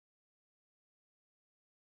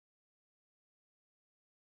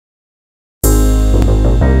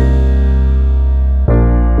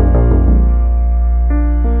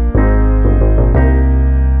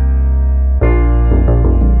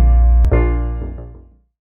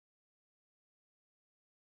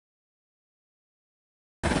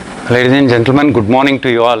Ladies and gentlemen, good morning to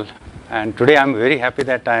you all. And today I am very happy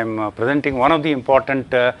that I am presenting one of the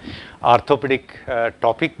important orthopedic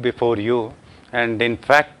topic before you, and in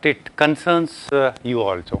fact it concerns you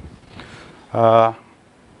also.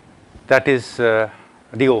 That is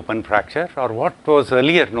the open fracture, or what was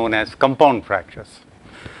earlier known as compound fractures.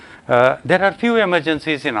 There are few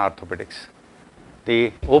emergencies in orthopedics.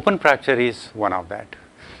 The open fracture is one of that.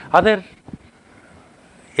 Other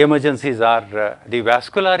emergencies are the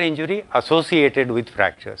vascular injury associated with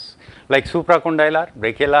fractures, like supracondylar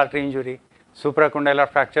brachial artery injury, supracondylar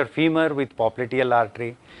fracture femur with popliteal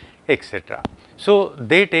artery, etc. So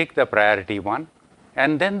they take the priority one,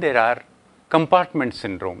 and then there are compartment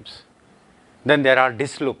syndromes. Then there are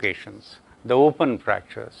dislocations, the open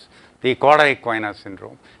fractures, the cauda equina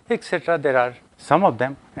syndrome, etc. There are some of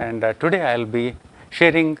them, and today I will be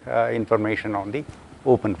sharing information on the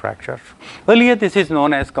open fracture. Earlier this is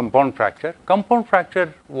known as compound fracture. Compound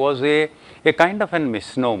fracture was a kind of a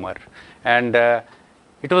misnomer, and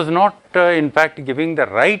it was not in fact giving the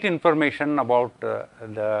right information about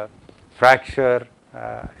the fracture,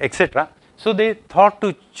 etc. So they thought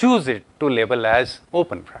to choose it to label as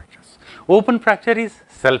open fractures. Open fracture is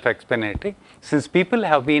self-explanatory, since people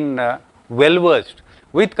have been well versed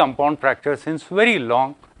with compound fracture since very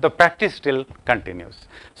long. The practice still continues.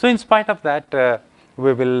 So in spite of that,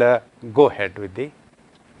 we will go ahead with the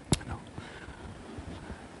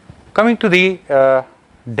coming to the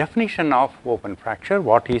definition of open fracture.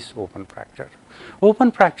 What is open fracture?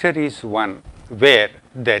 Open fracture is one where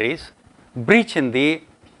there is breach in the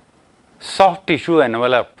soft tissue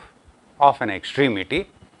envelope of an extremity,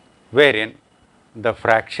 wherein the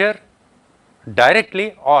fracture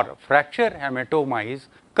directly or fracture hematoma is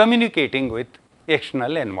communicating with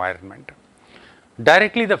external environment.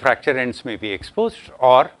 Directly the fracture ends may be exposed,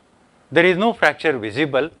 or there is no fracture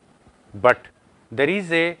visible, but there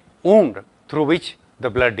is a wound through which the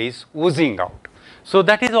blood is oozing out. So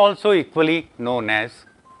that is also equally known as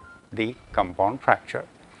the compound fracture.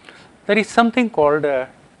 There is something called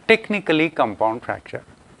technically compound fracture.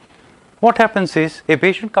 What happens is, a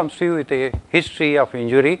patient comes to you with a history of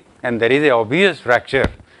injury and there is a obvious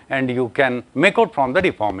fracture, and you can make out from the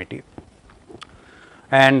deformity.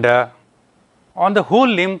 And on the whole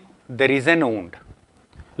limb there is an wound.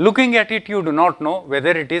 Looking at it, you do not know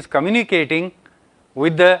whether it is communicating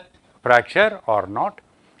with the fracture or not,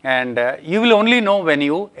 and you will only know when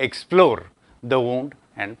you explore the wound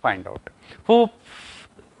and find out. For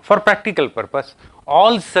practical purpose,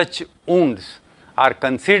 all such wounds are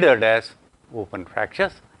considered as open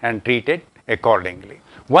fractures and treated accordingly.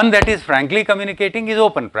 One that is frankly communicating is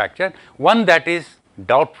open fracture. One that is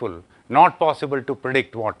doubtful, not possible to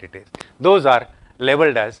predict what it is, those are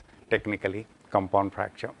labeled as technically compound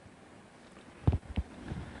fracture.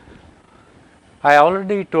 I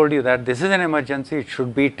already told you that this is an emergency, it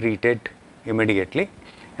should be treated immediately,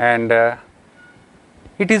 and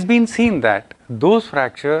it has been seen that those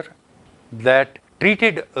fractures that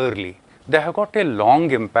treated early, they have got a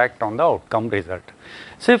long impact on the outcome result.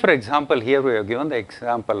 Say for example, here we have given the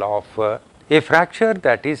example of a fracture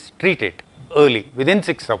that is treated early within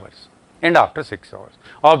 6 hours. And after 6 hours,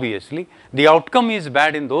 obviously the outcome is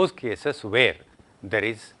bad in those cases where there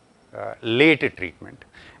is late treatment.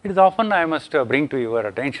 It is often, I must bring to your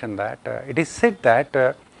attention that it is said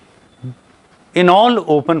that in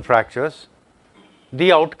all open fractures,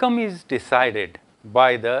 the outcome is decided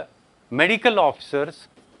by the medical officers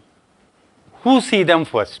who see them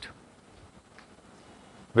first.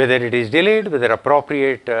 Whether it is delayed, whether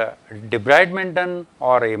appropriate debridement done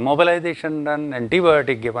or immobilization done,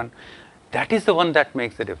 antibiotic given, that is the one that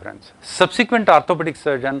makes the difference. Subsequent orthopedic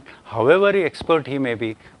surgeon, however expert he may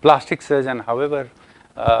be, plastic surgeon, however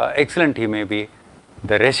excellent he may be,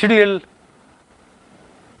 the residual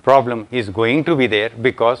problem is going to be there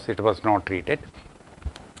because it was not treated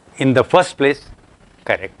in the first place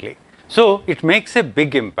correctly. So it makes a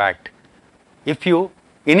big impact if you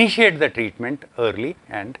initiate the treatment early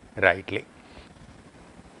and rightly.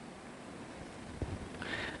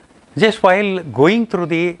 Just while going through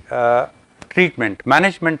the treatment,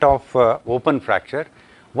 management of open fracture,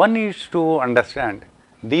 one needs to understand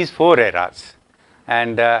these 4 eras,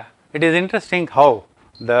 and it is interesting how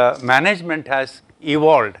the management has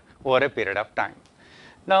evolved over a period of time.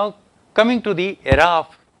 Now coming to the era of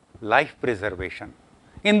life preservation,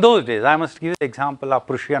 in those days, I must give the example of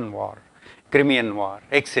Prussian War, Crimean War,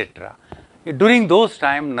 etc. During those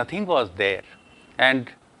times nothing was there,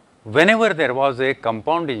 and whenever there was a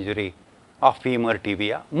compound injury of femur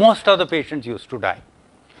tibia, most of the patients used to die.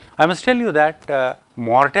 I must tell you that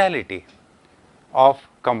mortality of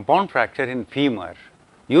compound fracture in femur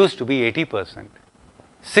used to be 80%.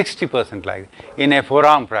 60% like. In a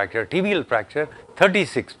forearm fracture, tibial fracture,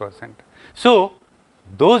 36%. So,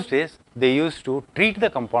 those days they used to treat the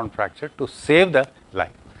compound fracture to save the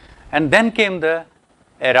life. And then came the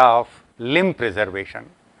era of limb preservation.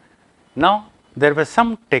 Now, there were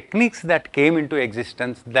some techniques that came into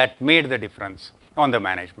existence that made the difference on the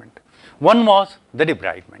management. One was the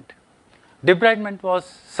debridement. Debridement was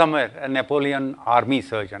somewhere a Napoleon army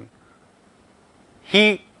surgeon.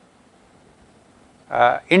 He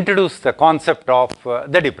introduced the concept of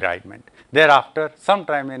the debridement. Thereafter,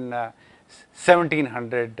 sometime in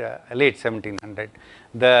 1700, late 1700,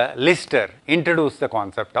 the Lister introduced the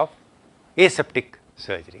concept of aseptic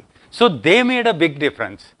surgery. So, they made a big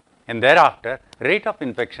difference, and thereafter rate of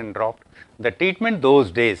infection dropped. The treatment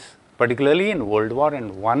those days, particularly in World War I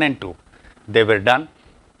and II, they were done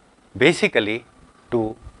basically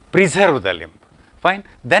to preserve the limb. Fine.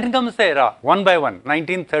 Then comes the era, one by one,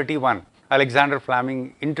 1931, Alexander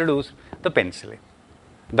Fleming introduced the penicillin,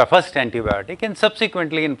 the first antibiotic, and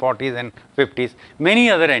subsequently in 40s and 50s, many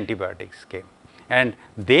other antibiotics came. And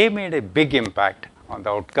they made a big impact on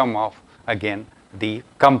the outcome of, again, the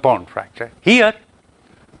compound fracture. Here,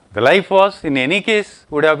 the life was, in any case,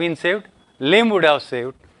 would have been saved, limb would have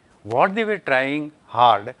saved. What they were trying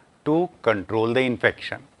hard to control the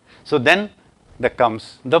infection. So, then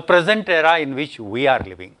comes the present era in which we are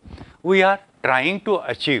living. We are trying to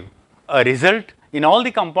achieve a result in all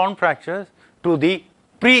the compound fractures to the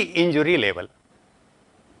pre-injury level.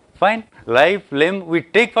 Fine. Life, limb, we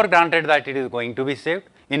take for granted that it is going to be saved,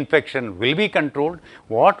 infection will be controlled.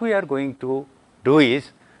 What we are going to do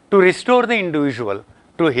is to restore the individual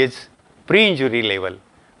to his pre-injury level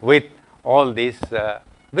with all these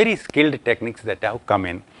very skilled techniques that have come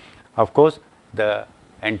in. Of course, the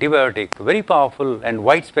antibiotic, very powerful and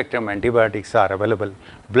wide spectrum antibiotics are available,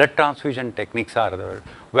 blood transfusion techniques are available,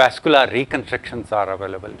 vascular reconstructions are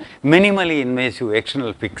available, minimally invasive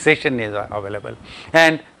external fixation is available,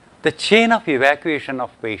 and the chain of evacuation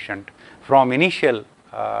of patient from initial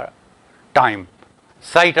time,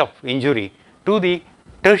 site of injury to the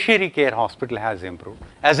tertiary care hospital has improved.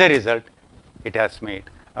 As a result, it has made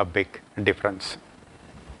a big difference.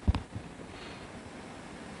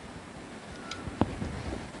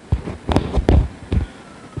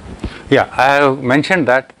 Yeah, I have mentioned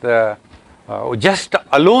that just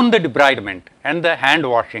alone the debridement and the hand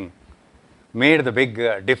washing made the big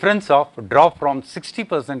difference of drop from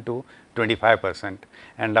 60% to 25%.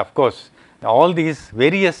 And of course, all these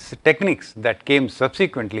various techniques that came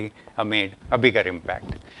subsequently made a bigger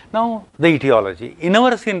impact. Now, the etiology. In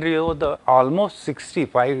our scenario, the almost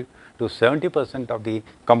 65 to 70% of the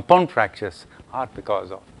compound fractures are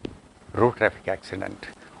because of road traffic accident.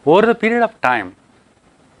 Over the period of time,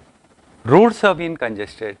 roads have been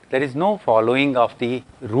congested, there is no following of the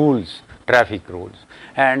rules, traffic rules,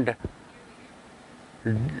 and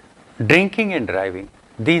drinking and driving,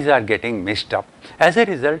 these are getting mixed up. As a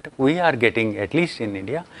result, we are getting, at least in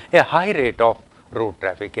India, a high rate of road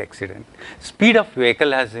traffic accident. Speed of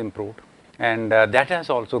vehicle has improved, and that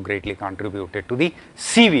has also greatly contributed to the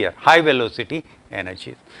severe high velocity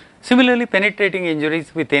energies. Similarly, penetrating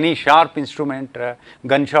injuries with any sharp instrument,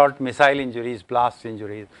 gunshot, missile injuries, blast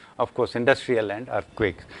injuries, of course, industrial and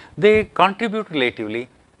earthquakes, they contribute relatively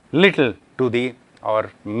little to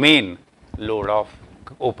our main load of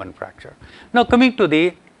open fracture. Now, coming to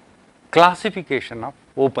the classification of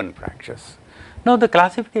open fractures. Now, the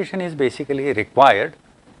classification is basically required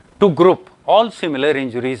to group all similar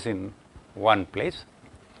injuries in one place,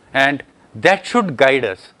 and that should guide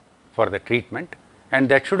us for the treatment, and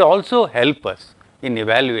that should also help us in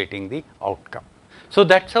evaluating the outcome. So,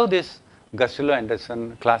 that is how this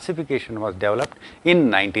Gustello-Anderson classification was developed in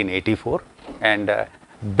 1984, and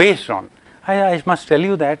based on, I must tell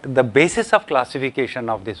you that the basis of classification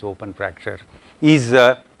of this open fracture is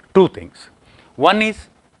two things. One is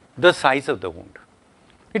the size of the wound.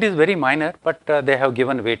 It is very minor, but they have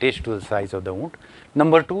given weightage to the size of the wound.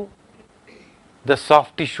 Number two, the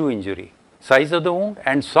soft tissue injury, size of the wound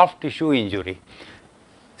and soft tissue injury.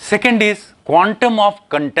 Second is quantum of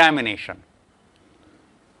contamination.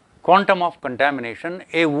 Quantum of contamination,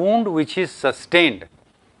 a wound which is sustained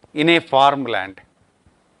in a farmland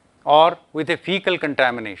or with a fecal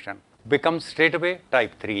contamination becomes straight away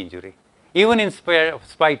type 3 injury, even in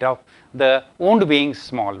spite of the wound being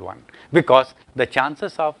small one, because the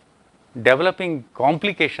chances of developing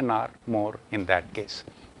complication are more in that case.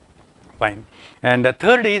 Fine. And the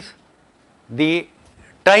third is the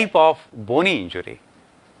type of bony injury.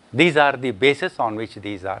 These are the basis on which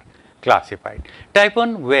these are classified. Type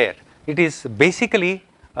 1, where it is basically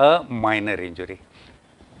a minor injury.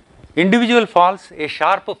 individual falls, a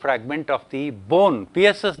sharp fragment of the bone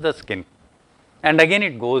pierces the skin and again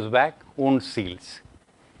it goes back, wound seals.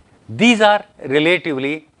 These are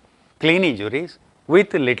relatively clean injuries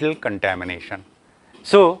with little contamination.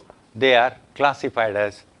 So, they are classified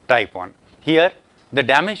as type 1. Here, the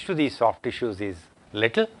damage to the soft tissues is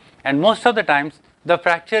little and most of the times the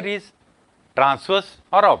fracture is transverse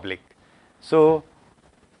or oblique. So,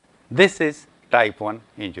 this is type 1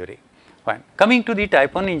 injury. Fine. Coming to the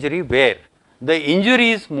type 1 injury where the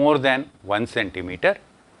injury is more than 1 centimeter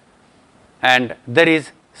and there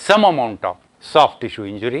is some amount of soft tissue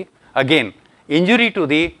injury. Again, injury to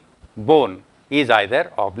the bone is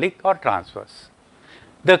either oblique or transverse.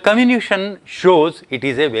 The comminution shows it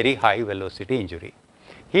is a very high velocity injury.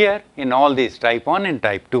 Here in all these type 1 and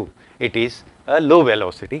type 2, it is a low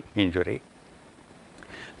velocity injury.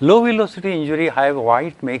 Low velocity injury, however, why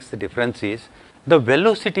it makes the difference is the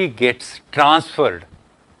velocity gets transferred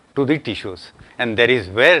to the tissues and there is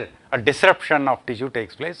where a disruption of tissue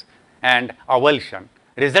takes place and avulsion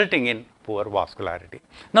resulting in poor vascularity.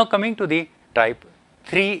 Now coming to the type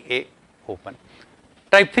 3A open.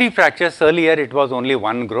 Type 3 fractures, earlier it was only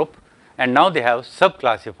one group and now they have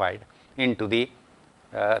subclassified into the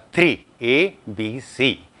 3A, B,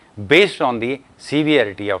 C based on the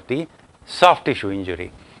severity of the soft tissue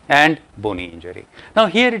injury and bony injury. Now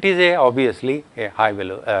here it is obviously a high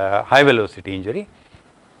velocity injury.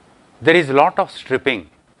 There is a lot of stripping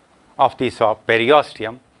of the soft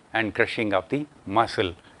periosteum and crushing of the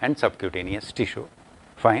muscle and subcutaneous tissue.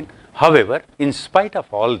 Fine. However, in spite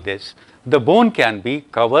of all this, the bone can be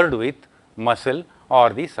covered with muscle or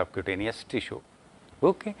the subcutaneous tissue.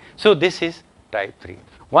 Okay. So, this is type 3.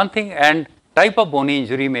 One thing, and type of bony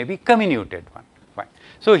injury may be comminuted one. Fine.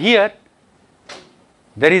 So, here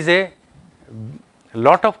there is a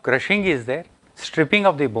lot of crushing is there, stripping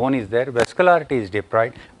of the bone is there, vascularity is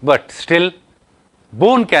deprived, but still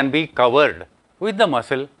bone can be covered with the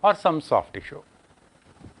muscle or some soft tissue.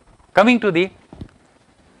 Coming to the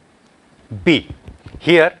B,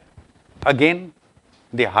 here again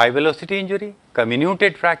the high velocity injury,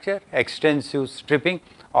 comminuted fracture, extensive stripping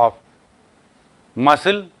of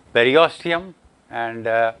muscle, periosteum,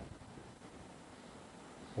 and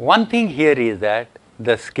one thing here is that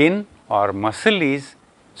the skin or muscle is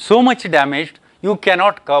so much damaged you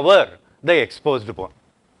cannot cover the exposed bone.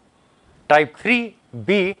 Type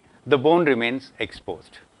 3B, the bone remains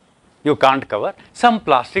exposed. You can't cover. Some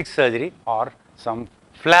plastic surgery or some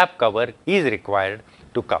flap cover is required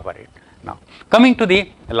to cover it. Now, coming to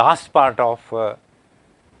the last part of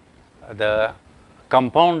the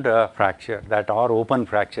compound fracture, that or open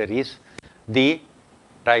fracture, is the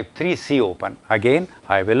type 3C open. Again,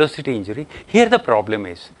 high velocity injury. Here the problem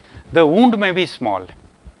is the wound may be small.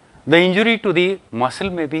 The injury to the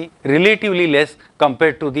muscle may be relatively less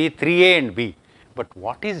compared to the 3A and B. But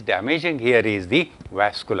what is damaging here is the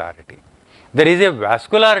vascularity. There is a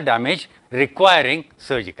vascular damage requiring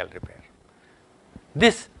surgical repair.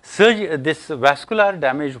 This vascular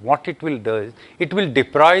damage, what it will do is, it will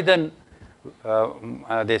deprive the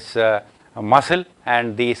muscle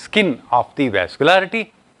and the skin of the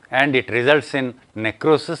vascularity and it results in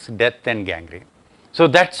necrosis, death and gangrene. So,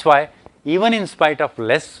 that is why even in spite of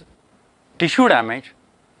less tissue damage,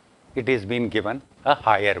 it is being given a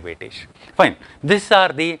higher weightage. Fine. These are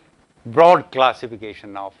the broad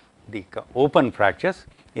classification of the open fractures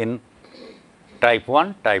in type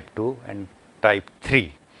 1, type 2 and type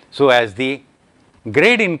 3. So, as the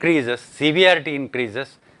grade increases, severity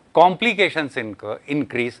increases, complications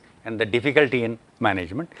increase and the difficulty in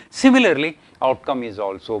management. Similarly, outcome is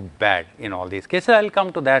also bad in all these cases. I will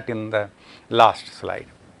come to that in the last slide.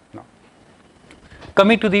 Now,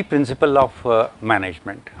 coming to the principle of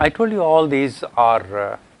management, I told you all these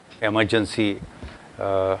are emergency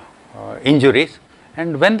injuries,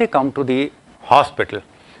 and when they come to the hospital,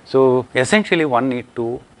 so essentially one need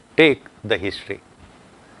to take the history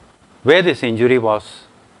where this injury was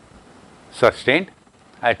sustained.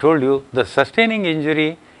 I told you the sustaining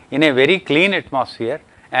injury in a very clean atmosphere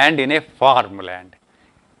and in a farmland,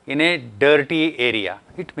 in a dirty area,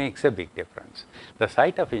 it makes a big difference. The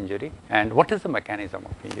site of injury and what is the mechanism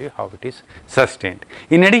of injury, how it is sustained.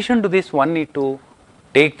 In addition to this, one need to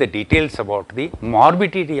take the details about the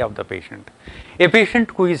morbidity of the patient. A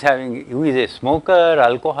patient who is a smoker,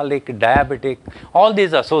 alcoholic, diabetic, all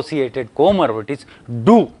these associated comorbidities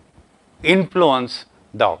do influence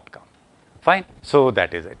the outcome. Fine. So,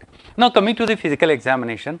 that is it. Now, coming to the physical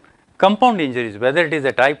examination, compound injuries, whether it is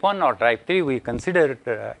a type 1 or type 3, we consider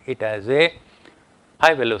it as a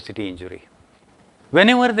high velocity injury.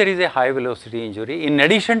 Whenever there is a high velocity injury, in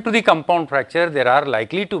addition to the compound fracture, there are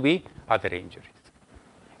likely to be other injuries.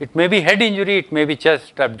 It may be head injury, it may be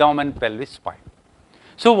chest, abdomen, pelvis, spine.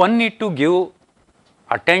 So, one need to give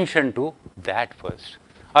attention to that first,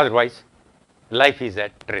 otherwise life is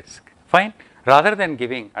at risk. Fine. Rather than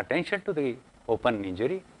giving attention to the open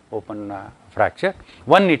injury, open fracture,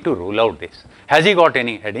 one need to rule out this. Has he got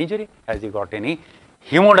any head injury? Has he got any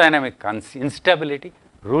hemodynamic instability?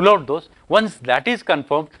 Rule out those. Once that is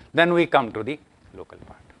confirmed, then we come to the local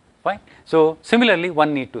part. Fine. So, similarly,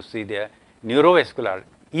 one need to see the neurovascular.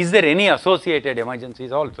 Is there any associated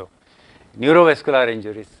emergencies also? Neurovascular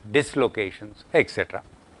injuries, dislocations, etc.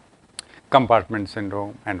 Compartment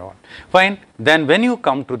syndrome and all. Fine. Then when you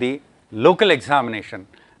come to the local examination,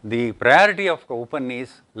 the priority of open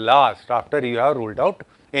is last after you have ruled out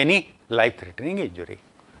any life-threatening injury,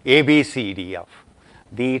 A, B, C, D of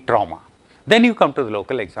the trauma. Then you come to the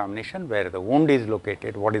local examination where the wound is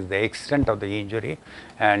located, what is the extent of the injury,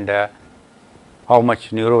 and how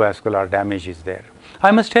much neurovascular damage is there.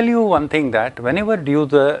 I must tell you one thing, that whenever you do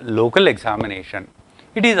the local examination,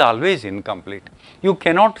 it is always incomplete. You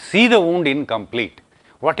cannot see the wound incomplete.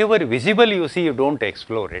 Whatever visible you see, you don't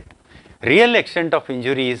explore it. Real extent of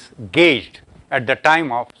injury is gauged at the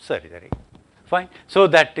time of surgery. Fine. So,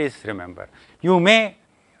 that is, remember, you may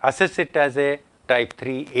assess it as a type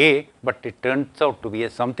 3A, but it turns out to be a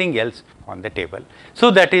something else on the table.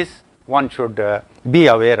 So, that is, one should be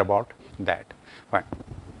aware about that. Fine.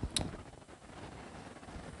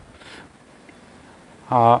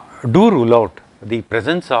 Do rule out the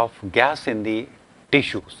presence of gas in the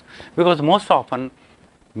tissues, because most often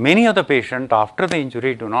many of the patients after the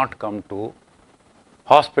injury do not come to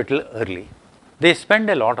hospital early. They spend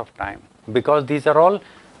a lot of time because these are all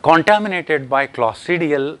contaminated by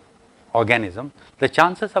clostridial organism. The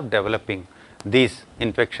chances of developing this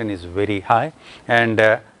infection is very high,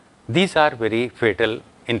 and these are very fatal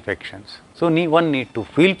infections. So, one need to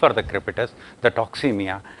feel for the crepitus, the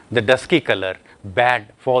toxemia, the dusky color,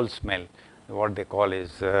 bad foul smell, what they call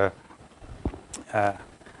is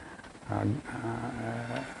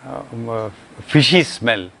fishy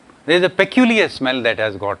smell. There is a peculiar smell that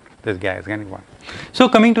has got this guy is getting one. So,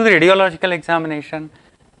 coming to the radiological examination,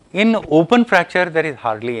 in open fracture there is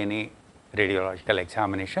hardly any radiological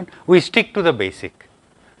examination. We stick to the basic.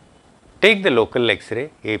 Take the local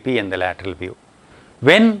X-ray, AP and the lateral view.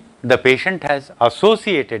 When the patient has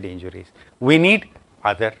associated injuries, we need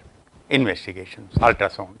other investigations,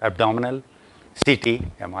 ultrasound, abdominal, CT,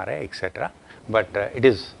 MRI, etc. But it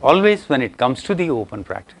is always, when it comes to the open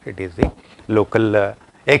fracture, it is the local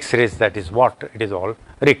X-rays, that is what it is all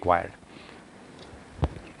required.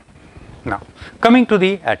 Now, coming to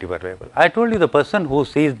the antivertebral, I told you the person who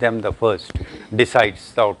sees them the first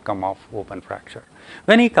decides the outcome of open fracture.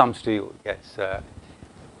 When he comes to you, yes,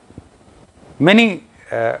 many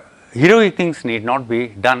heroic things need not be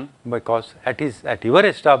done, because at your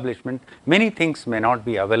establishment many things may not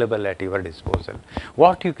be available at your disposal.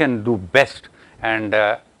 What you can do best, and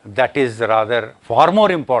that is rather far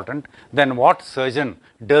more important than what surgeon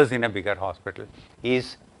does in a bigger hospital,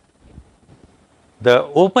 is the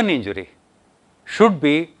open injury should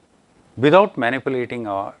be, without manipulating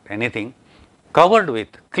or anything, covered with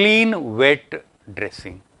clean wet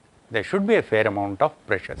dressing. There should be a fair amount of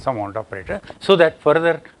pressure, some amount of pressure, so that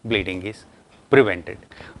further bleeding is prevented.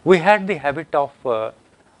 We had the habit of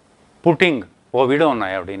putting povidone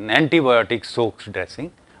iodine, antibiotic soaked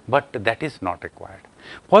dressing, but that is not required.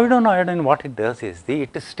 Povidone iodine, what it does is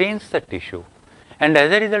it stains the tissue, and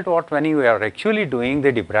as a result, when you are actually doing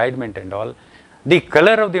the debridement and all, the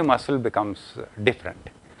color of the muscle becomes different.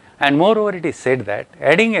 And moreover, it is said that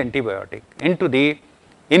adding antibiotic into the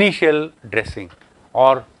initial dressing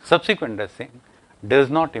or subsequent dressing does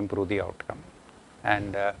not improve the outcome.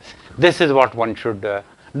 And this is what one should,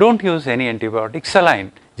 don't use any antibiotic,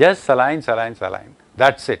 saline, just saline, saline, saline,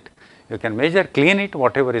 that's it. You can measure, clean it,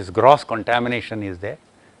 whatever is gross contamination is there,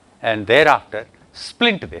 and thereafter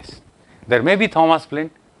splint this. There may be Thomas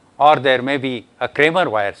splint, or there may be a Kramer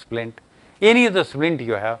wire splint. Any of the splint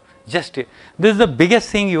you have, just, this is the biggest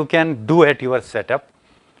thing you can do at your setup.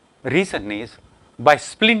 Reason is, by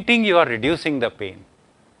splinting you are reducing the pain.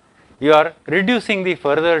 You are reducing the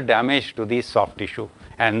further damage to the soft tissue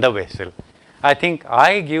and the vessel. I think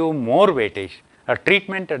I give more weightage a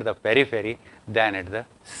treatment at the periphery than at the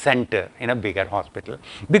center in a bigger hospital,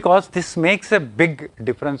 because this makes a big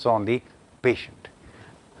difference on the patient.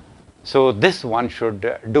 So, this one should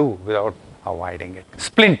do without avoiding it.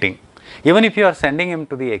 Splinting. Even if you are sending him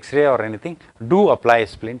to the X-ray or anything, do apply a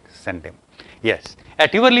splint, send him. Yes,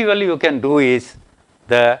 at your level you can do is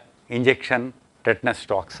the injection tetanus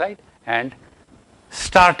toxide and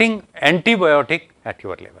starting antibiotic at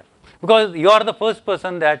your level, because you are the first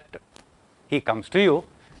person that he comes to you,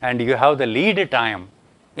 and you have the lead time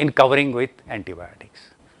in covering with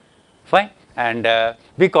antibiotics. Fine. And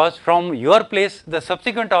because from your place, the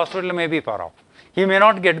subsequent hospital may be far off. He may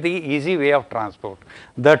not get the easy way of transport.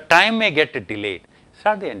 The time may get delayed.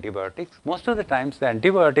 Start the antibiotics. Most of the times, the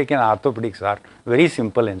antibiotic in orthopedics are very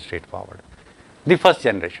simple and straightforward. The first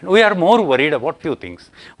generation. We are more worried about few things.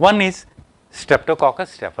 One is Streptococcus,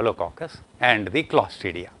 Staphylococcus, and the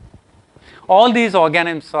Clostridia. All these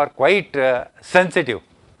organisms are quite sensitive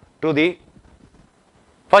to the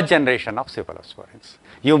first generation of cephalosporins.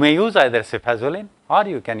 You may use either cefazolin or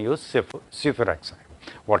you can use cefuroxime,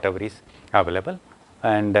 whatever is available.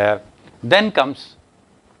 And then comes,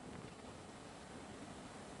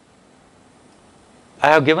 I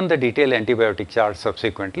have given the detailed antibiotic chart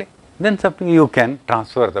subsequently. Then you can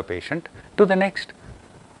transfer the patient to the next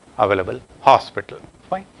available hospital.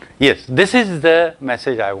 Fine. Yes, this is the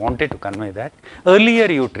message I wanted to convey, that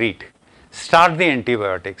earlier you treat, start the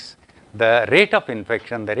antibiotics, the rate of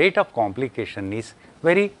infection, the rate of complication is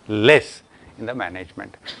very less in the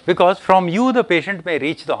management, because from you the patient may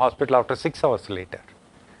reach the hospital after 6 hours later,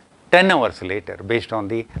 10 hours later, based on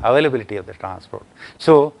the availability of the transport.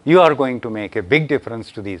 So you are going to make a big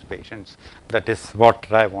difference to these patients. That is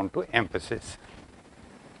what I want to emphasize.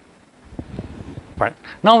 But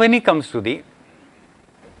now when it comes to the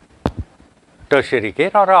tertiary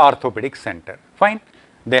care or orthopedic center, fine,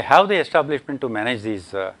 they have the establishment to manage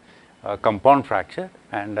these compound fracture,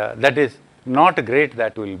 and that is not great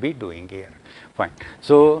that we will be doing here. Fine.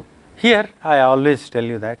 So here I always tell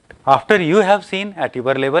you that after you have seen at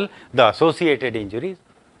your level the associated injuries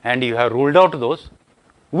and you have ruled out those,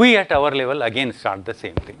 we at our level again start the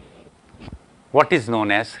same thing. What is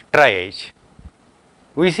known as triage.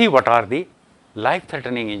 We see what are the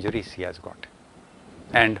life-threatening injuries he has got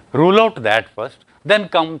and rule out that first, then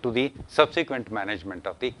come to the subsequent management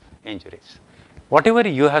of the injuries. Whatever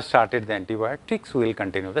you have started the antibiotics, we will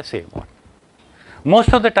continue the same one.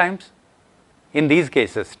 Most of the times in these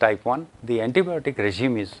cases, type 1, the antibiotic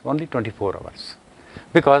regime is only 24 hours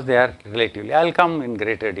because they are relatively, I will come in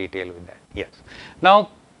greater detail with that. Yes. Now,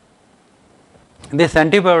 this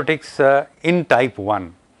antibiotics in type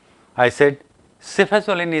 1, I said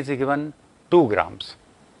cefazolin is given 2 grams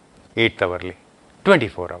 8th hourly,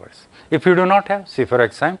 24 hours. If you do not have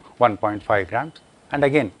cefuroxime, 1.5 grams, and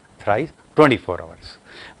again thrice 24 hours.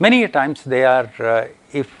 Many times they are,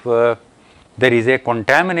 if there is a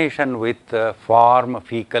contamination with form,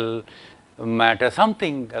 fecal matter,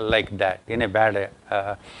 something like that in a bad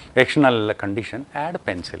external condition, add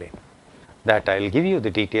penicillin. That I will give you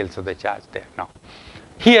the details of the charge there now.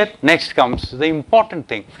 Here next comes the important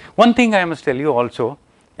thing. One thing I must tell you also,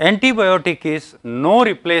 antibiotic is no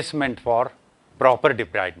replacement for proper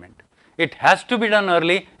debridement. It has to be done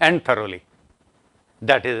early and thoroughly.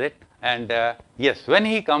 That is it. And yes, when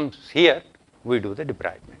he comes here, we do the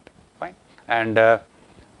debridement. Fine. And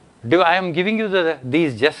I am giving you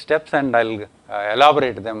these just steps, and I will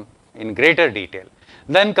elaborate them in greater detail.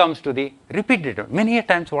 Then comes to the repeated. Many a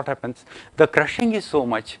times what happens, the crushing is so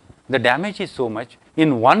much, the damage is so much,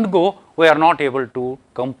 in one go we are not able to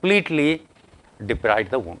completely debride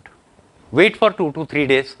the wound. Wait for 2 to 3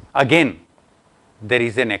 days, again there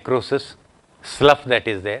is a necrosis, slough that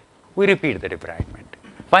is there, we repeat the debridement.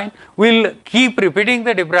 Fine. We will keep repeating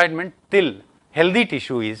the debridement till healthy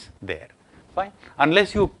tissue is there. Fine.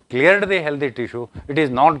 Unless you cleared the healthy tissue, it is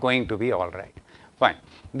not going to be all right. Fine.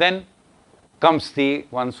 Then comes the,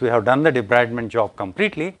 once we have done the debridement job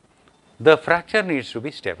completely, the fracture needs to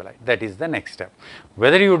be stabilized. That is the next step.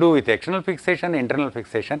 Whether you do with external fixation, internal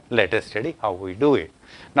fixation, let us study how we do it.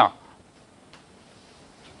 Now,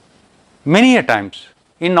 many a times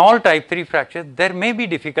in all type 3 fractures, there may be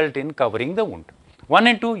difficulty in covering the wound. 1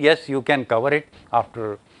 and 2, yes, you can cover it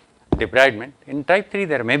after debridement. In type 3,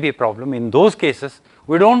 there may be a problem. In those cases,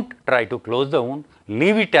 we do not try to close the wound,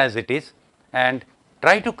 leave it as it is and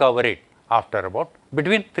try to cover it after about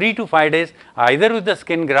between 3 to 5 days, either with the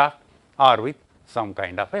skin graft or with some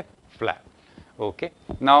kind of a flap. Okay.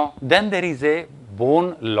 Now, then there is a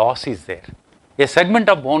bone loss is there. A segment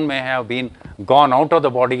of bone may have been gone out of the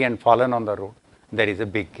body and fallen on the road. There is a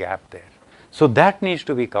big gap there. So, that needs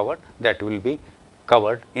to be covered. That will be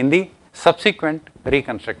covered in the subsequent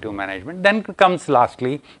reconstructive management. Then comes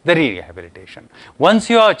lastly the rehabilitation. Once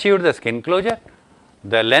you have achieved the skin closure,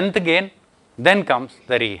 the length gain, then comes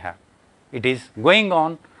the rehab. It is going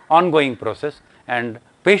on, ongoing process, and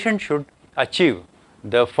patient should achieve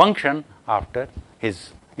the function after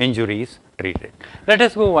his injury is treated. Let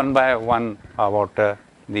us go one by one about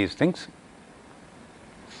these things.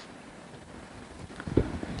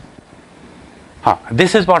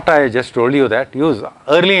 This is what I just told you, that use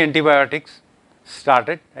early antibiotics, start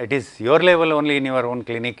it. It is your level only in your own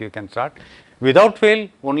clinic you can start. Without fail,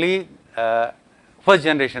 only first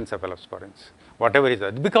generation cephalosporins, whatever is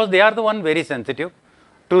that, because they are the one very sensitive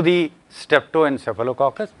to the strepto and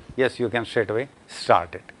staphylococcus. Yes, you can straight away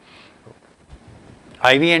start it.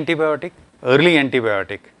 IV antibiotic, early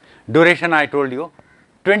antibiotic, duration I told you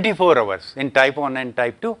 24 hours in type 1 and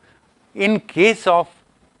type 2. In case of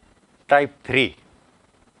type 3,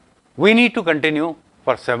 we need to continue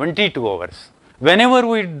for 72 hours. Whenever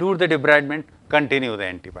we do the debridement, continue the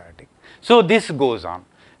antibiotic. So, this goes on.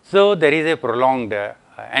 So, there is a prolonged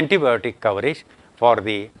antibiotic coverage for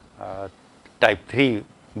the type 3,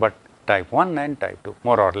 but type 1 and type 2,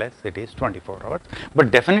 more or less it is 24 hours.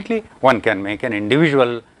 But definitely one can make an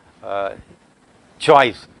individual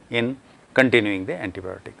choice in continuing the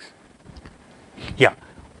antibiotics. Yeah.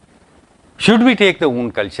 Should we take the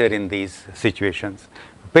wound culture in these situations?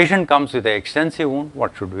 Patient comes with an extensive wound,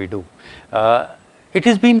 what should we do? It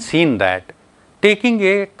has been seen that taking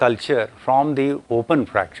a culture from the open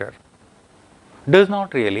fracture does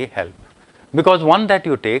not really help, because one that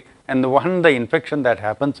you take and the infection that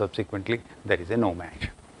happens subsequently, there is a no match.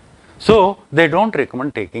 So, they do not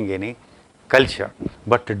recommend taking any culture,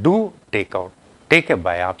 but do take a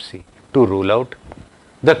biopsy to rule out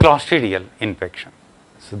the clostridial infection.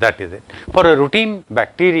 So, that is it. For a routine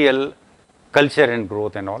bacterial culture and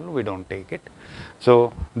growth and all, we do not take it.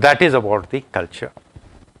 So, that is about the culture.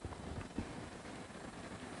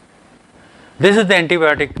 This is the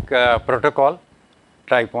antibiotic protocol,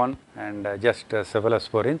 type 1 and just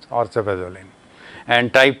cephalosporins or cefazolin.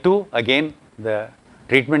 And type 2, again the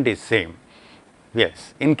treatment is same.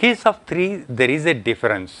 Yes, in case of 3, there is a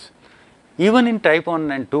difference. Even in type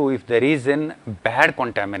 1 and 2, if there is a bad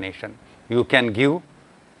contamination, you can give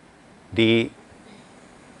the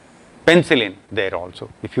penicillin there also.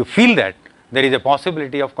 If you feel that there is a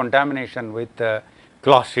possibility of contamination with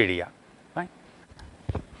Clostridia. Right?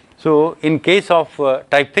 So, in case of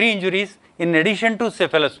type 3 injuries, in addition to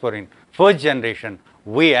cephalosporin, first generation,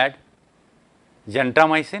 we add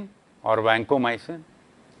gentamicin or vancomycin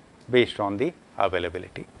based on the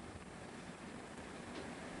availability.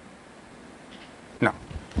 Now,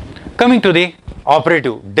 coming to the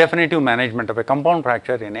operative, definitive management of a compound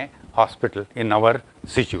fracture in a hospital in our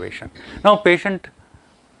situation. Now, patient,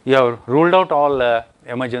 you have ruled out all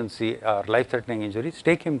emergency or life-threatening injuries,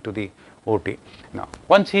 take him to the OT. Now,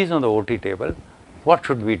 once he is on the OT table, what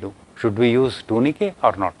should we do? Should we use tourniquet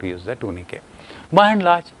or not to use the tourniquet? By and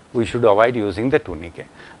large, we should avoid using the tourniquet,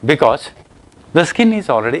 because the skin is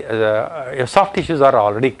already, soft tissues are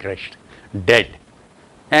already crushed, dead.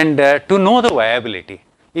 And to know the viability,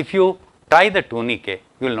 if you tie the tourniquet,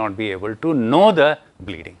 you will not be able to know the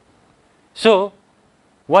bleeding. So,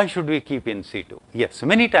 why should we keep in situ? Yes,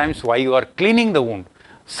 many times while you are cleaning the wound,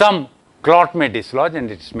 some clot may dislodge and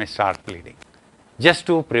it may start bleeding. Just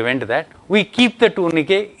to prevent that, we keep the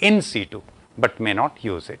tourniquet in situ, but may not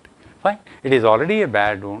use it. Fine. It is already a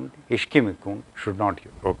bad wound, ischemic wound, should not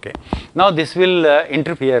use. Okay. Now, this will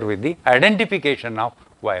interfere with the identification of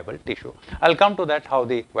viable tissue. I will come to that, how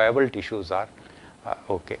the viable tissues are.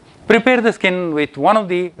 Okay. Prepare the skin with one of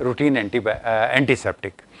the routine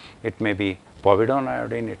antiseptic. It may be povidone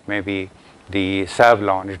iodine, it may be the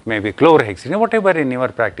Savlon, it may be chlorhexidine, whatever in your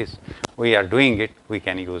practice we are doing it, we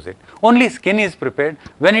can use it. Only skin is prepared.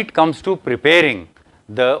 When it comes to preparing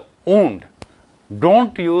the wound, do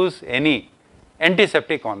not use any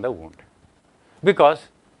antiseptic on the wound, because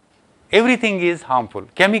everything is harmful.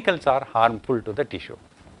 Chemicals are harmful to the tissue.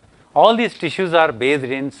 All these tissues are bathed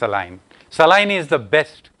in saline. Saline is the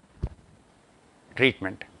best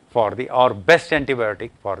treatment for the, or best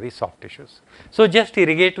antibiotic for the soft tissues. So, just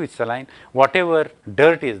irrigate with saline, whatever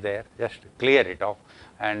dirt is there, just clear it off,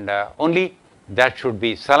 and only that should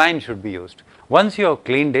be, saline should be used. Once you have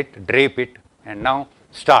cleaned it, drape it, and now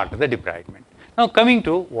start the debridement. Now, coming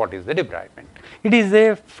to what is the debridement? It is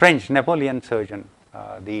a French Napoleon surgeon,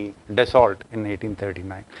 the Dassault in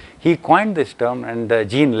 1839. He coined this term, and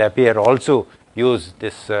Jean Lapierre also used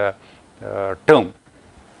this term.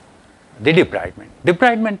 The debridement.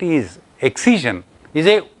 Debridement is excision, is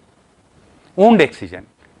a wound excision.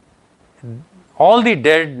 All the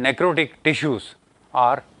dead necrotic tissues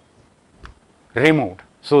are removed.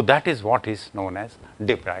 So, that is what is known as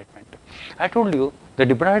debridement. I told you the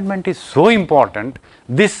debridement is so important.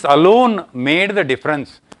 This alone made the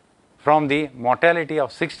difference from the mortality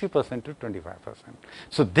of 60% to 25%.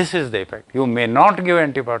 So, this is the effect. You may not give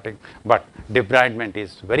antibiotic, but debridement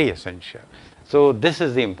is very essential. So, this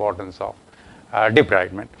is the importance of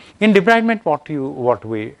debridement. In debridement, what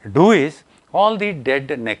we do is, all the dead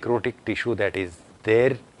necrotic tissue that is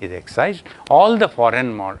there is excised, all the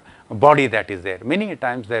foreign body that is there. Many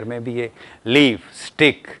times there may be a leaf,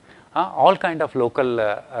 stick, all kind of local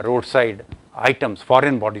roadside items,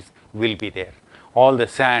 foreign bodies will be there. All the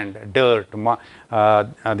sand, dirt,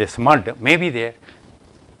 this mud may be there.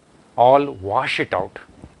 All wash it out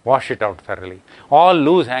thoroughly. All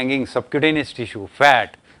loose hanging subcutaneous tissue,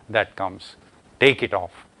 fat that comes, take it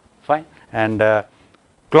off, fine. And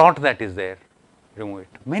clot that is there, remove it.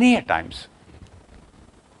 Many a times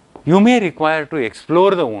you may require to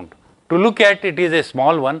explore the wound. To look at it is a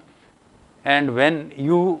small one, and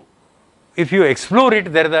if you explore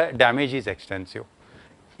it, there the damage is extensive.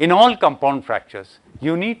 In all compound fractures,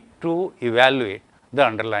 you need to evaluate the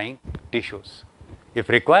underlying tissues. If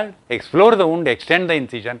required, explore the wound, extend the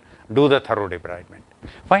incision, do the thorough debridement.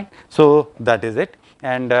 Fine. So that is it.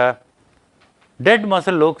 And dead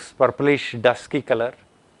muscle looks purplish, dusky color,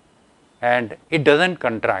 and it doesn't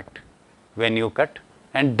contract when you cut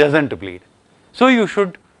and doesn't bleed. So you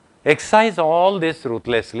should excise all this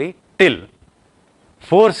ruthlessly till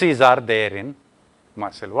 4 C's are there in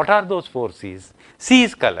muscle. What are those 4 C's? C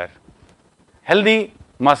is color. Healthy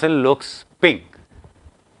muscle looks pink.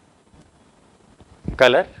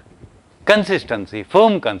 Color, consistency,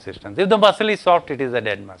 firm consistency. If the muscle is soft, it is a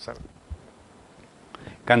dead muscle.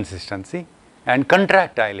 Consistency and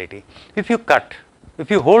contractility. If you cut, if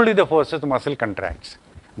you hold with the forces, the muscle contracts.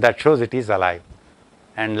 That shows it is alive.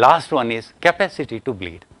 And last one is capacity to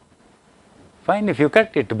bleed. Fine, if you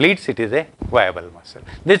cut, it bleeds, it is a viable muscle.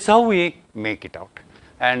 That's how we make it out,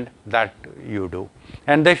 and that you do.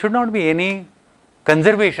 And there should not be any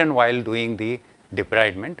conservation while doing the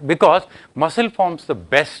debridement, because muscle forms the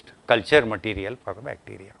best culture material for the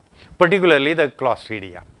bacteria, particularly the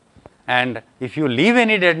Clostridia. And if you leave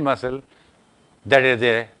any dead muscle, that is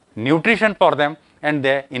a nutrition for them, and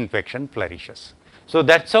the infection flourishes. So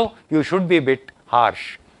that's how you should be a bit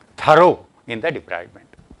harsh, thorough in the debridement.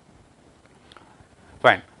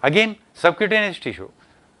 Fine. Again, subcutaneous tissue.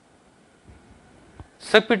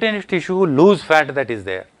 Subcutaneous tissue, loose fat that is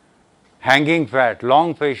there, hanging fat,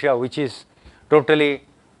 long fascia which is totally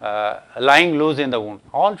lying loose in the wound,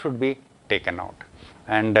 all should be taken out.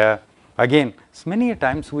 And again, many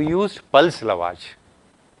times we used pulse lavage.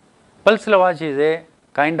 Pulse lavage is a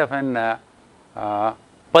kind of an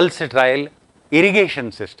pulsatile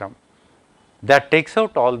irrigation system that takes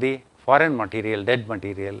out all the foreign material, dead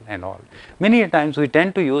material and all. Many times we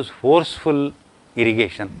tend to use forceful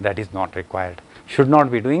irrigation, that is not required. Should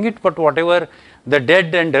not be doing it, but whatever the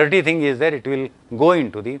dead and dirty thing is there, it will go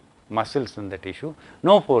into the muscles and the tissue.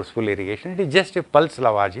 No forceful irrigation, it is just a pulse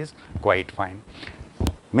lavage is quite fine.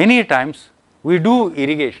 Many times we do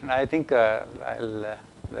irrigation. I think there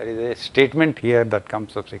is a statement here that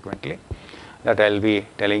comes subsequently that I will be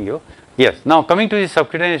telling you. Yes, now coming to the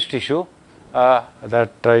subcutaneous tissue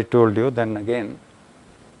that I told you, then again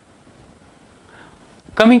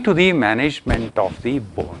coming to the management of the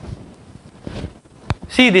bone.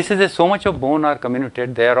 See, this is so much of bone are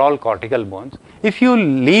comminuted, they are all cortical bones. If you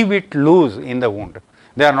leave it loose in the wound,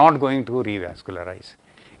 they are not going to revascularize.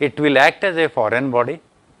 It will act as a foreign body.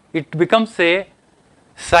 It becomes a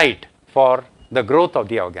site for the growth of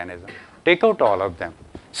the organism. Take out all of them.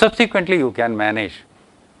 Subsequently, you can manage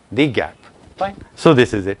the gap. Fine. So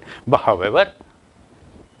this is it. But however,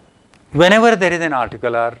 whenever there is an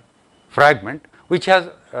articular fragment which has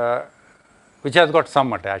got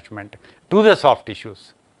some attachment to the soft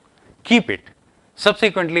tissues, keep it.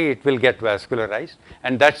 Subsequently, it will get vascularized,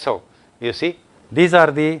 and that's how you see these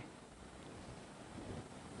are the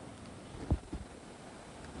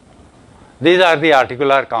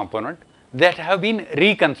articular component that have been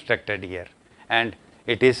reconstructed here, and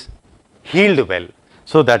it is healed well.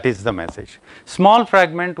 So that is the message. Small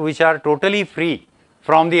fragment which are totally free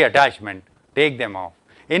from the attachment, take them off.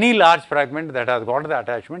 Any large fragment that has got the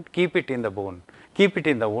attachment, keep it in the bone, keep it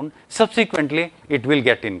in the wound. Subsequently, it will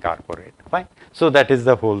get incorporated. Fine. So that is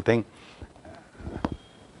the whole thing.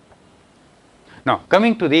 Now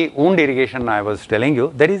coming to the wound irrigation, I was telling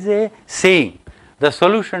you, there is a saying, the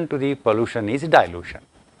solution to the pollution is dilution.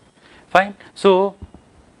 Fine. So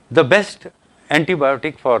the best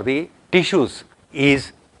antibiotic for the tissues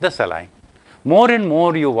is the saline. More and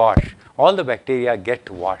more you wash, all the bacteria get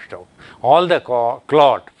washed out. All the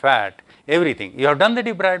clot, fat, everything. You have done the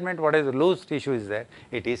debridement, what is the loose tissue is there,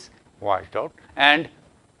 it is washed out. And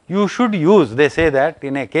you should use, they say that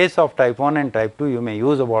in a case of type 1 and type 2, you may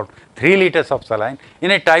use about 3 liters of saline.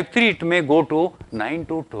 In a type 3, it may go to 9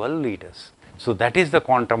 to 12 liters. So that is the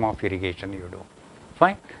quantum of irrigation you do.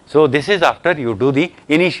 Fine. So this is after you do the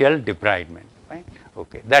initial debridement. Fine.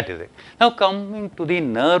 Okay, that is it. Now coming to the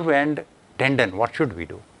nerve and tendon, what should we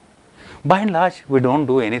do? By and large, we don't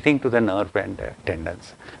do anything to the nerve and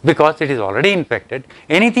tendons because it is already infected.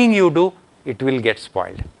 Anything you do, it will get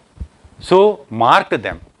spoiled. So, mark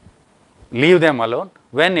them, leave them alone.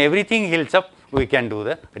 When everything heals up, we can do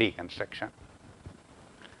the reconstruction.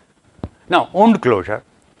 Now, wound closure.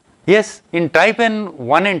 Yes, in type N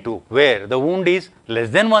 1 and 2, where the wound is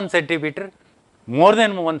less than 1 centimeter, more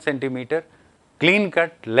than 1 centimeter, clean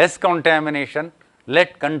cut, less contamination,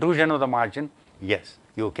 let contusion of the margin, yes,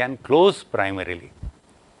 you can close primarily.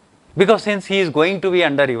 Because since he is going to be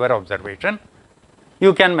under your observation,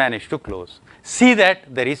 you can manage to close. See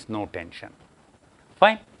that there is no tension.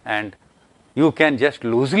 Fine. And you can just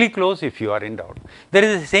loosely close if you are in doubt. There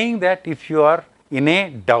is a saying that if you are in a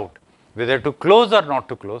doubt whether to close or not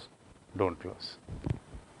to close, don't close.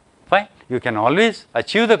 Fine. You can always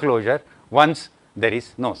achieve the closure once there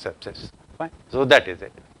is no sepsis. Fine. So, that is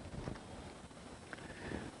it.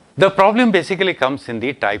 The problem basically comes in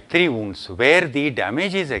the type 3 wounds where the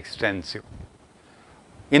damage is extensive.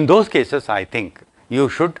 In those cases, I think you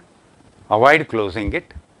should avoid closing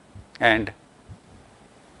it and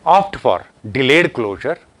opt for delayed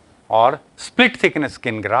closure or split thickness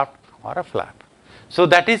skin graft or a flap. So,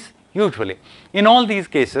 that is usually in all these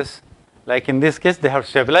cases, like in this case, they have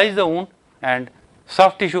stabilized the wound and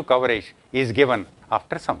soft tissue coverage is given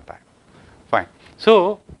after some time. Fine.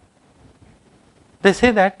 So, they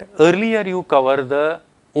say that earlier you cover the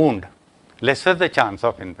wound, lesser the chance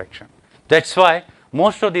of infection. That is why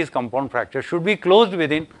most of these compound fractures should be closed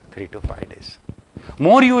within 3 to 5 days.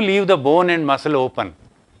 More you leave the bone and muscle open,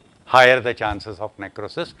 higher the chances of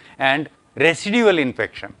necrosis and residual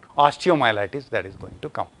infection, osteomyelitis, that is going to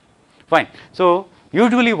come. Fine. So,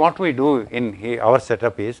 usually what we do in our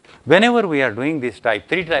setup is, whenever we are doing this type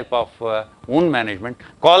 3 type of wound management,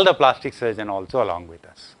 call the plastic surgeon also along with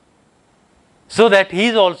us, so that he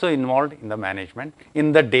is also involved in the management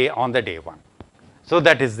in the day on the day 1. So,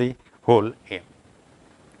 that is the whole aim.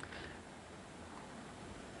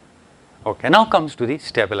 Okay, now comes to the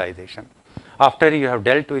stabilization. After you have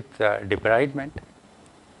dealt with debridement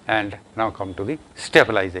and now come to the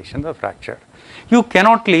stabilization of the fracture. You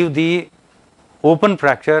cannot leave the open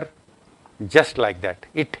fracture just like that.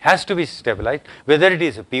 It has to be stabilized, whether it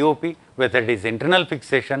is a POP, whether it is internal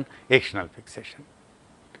fixation, external fixation.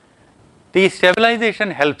 The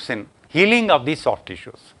stabilization helps in healing of the soft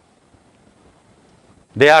tissues.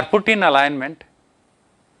 They are put in alignment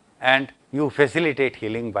and you facilitate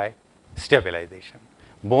healing by stabilization.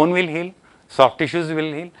 Bone will heal, soft tissues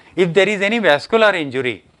will heal. If there is any vascular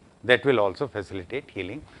injury, that will also facilitate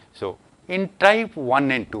healing. So, in type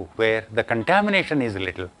 1 and 2, where the contamination is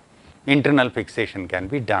little, internal fixation can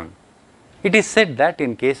be done. It is said that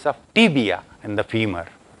in case of tibia in the femur,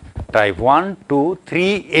 type 1, 2,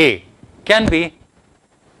 3A can be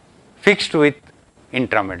fixed with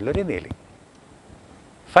intramedullary nailing.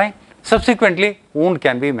 Fine. Subsequently, wound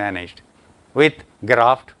can be managed with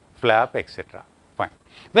graft, flap, etc. Fine.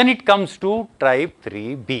 When it comes to type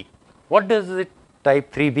 3B, what does it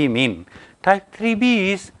type 3B mean? Type 3B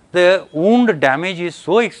is the wound damage is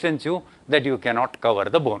so extensive that you cannot cover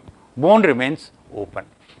the bone. Bone remains open.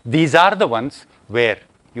 These are the ones where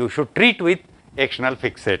you should treat with external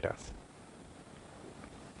fixators.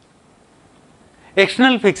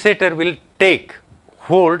 External fixator will take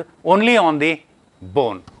hold only on the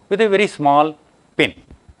bone with a very small pin,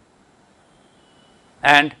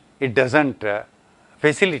 and it does not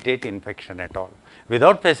facilitate infection at all.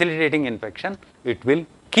 Without facilitating infection, it will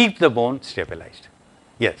keep the bone stabilized.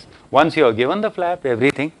 Yes, once you have given the flap,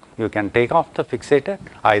 everything, you can take off the fixator,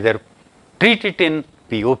 either treat it in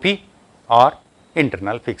POP or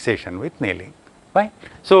internal fixation with nailing. Fine.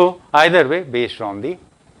 So, either way, based on the,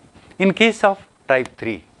 in case of type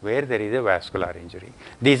 3, where there is a vascular injury,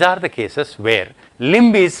 these are the cases where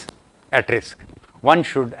limb is at risk. One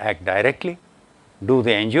should act directly, do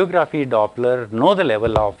the angiography, Doppler, know the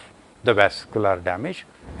level of the vascular damage,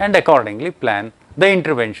 and accordingly plan the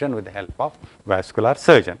intervention with the help of vascular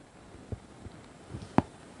surgeon.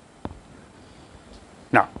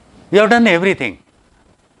 Now, you have done everything.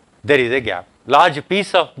 There is a gap. Large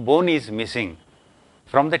piece of bone is missing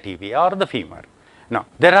from the tibia or the femur. Now,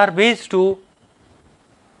 there are ways to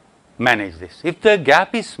manage this. If the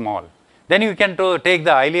gap is small, then you can take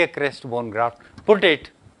the iliac crest bone graft, put it,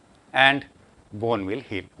 and bone will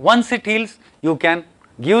heal. Once it heals, you can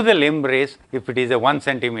give the limb brace if it is a 1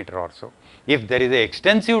 centimeter or so. If there is a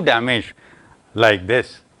extensive damage like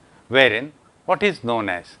this, wherein what is known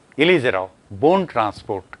as Ilizarov bone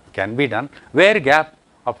transport can be done, where gap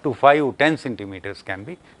up to 5 to 10 centimeters can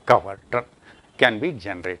be covered, can be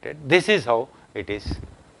generated. This is how it is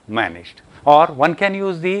managed. Or one can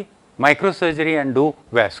use the microsurgery and do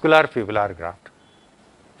vascular fibular graft.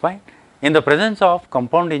 Fine. In the presence of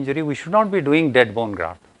compound injury, we should not be doing dead bone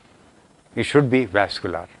graft. It should be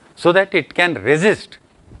vascular so that it can resist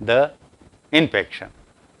the infection.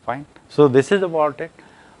 Fine. So, this is about it.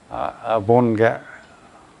 Bone gap.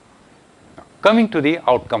 Coming to the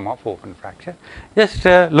outcome of open fracture, just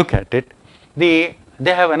look at it. They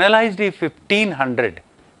have analyzed the 1500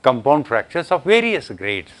 compound fractures of various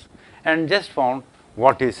grades and just found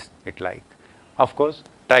what is it like. Of course,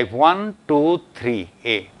 type 1, 2,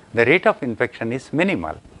 3A, the rate of infection is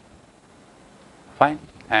minimal. Fine.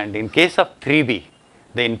 And in case of 3B,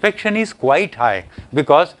 the infection is quite high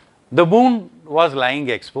because the bone was lying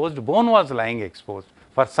exposed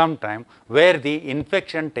for some time where the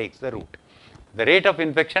infection takes the root. The rate of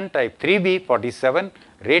infection type 3B 47,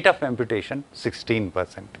 rate of amputation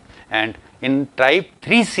 16%. And in type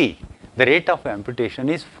 3C, the rate of amputation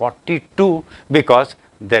is 42 because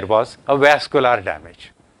there was a vascular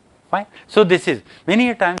damage. Fine. So, this is many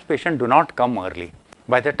a times patients do not come early.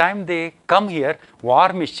 By the time they come here,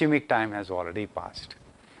 warm ischemic time has already passed.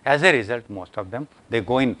 As a result, most of them they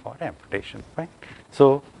go in for amputation. Fine.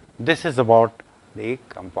 So, this is about the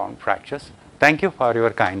compound fractures. Thank you for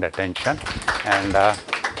your kind attention, and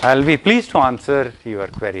I will be pleased to answer your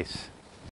queries.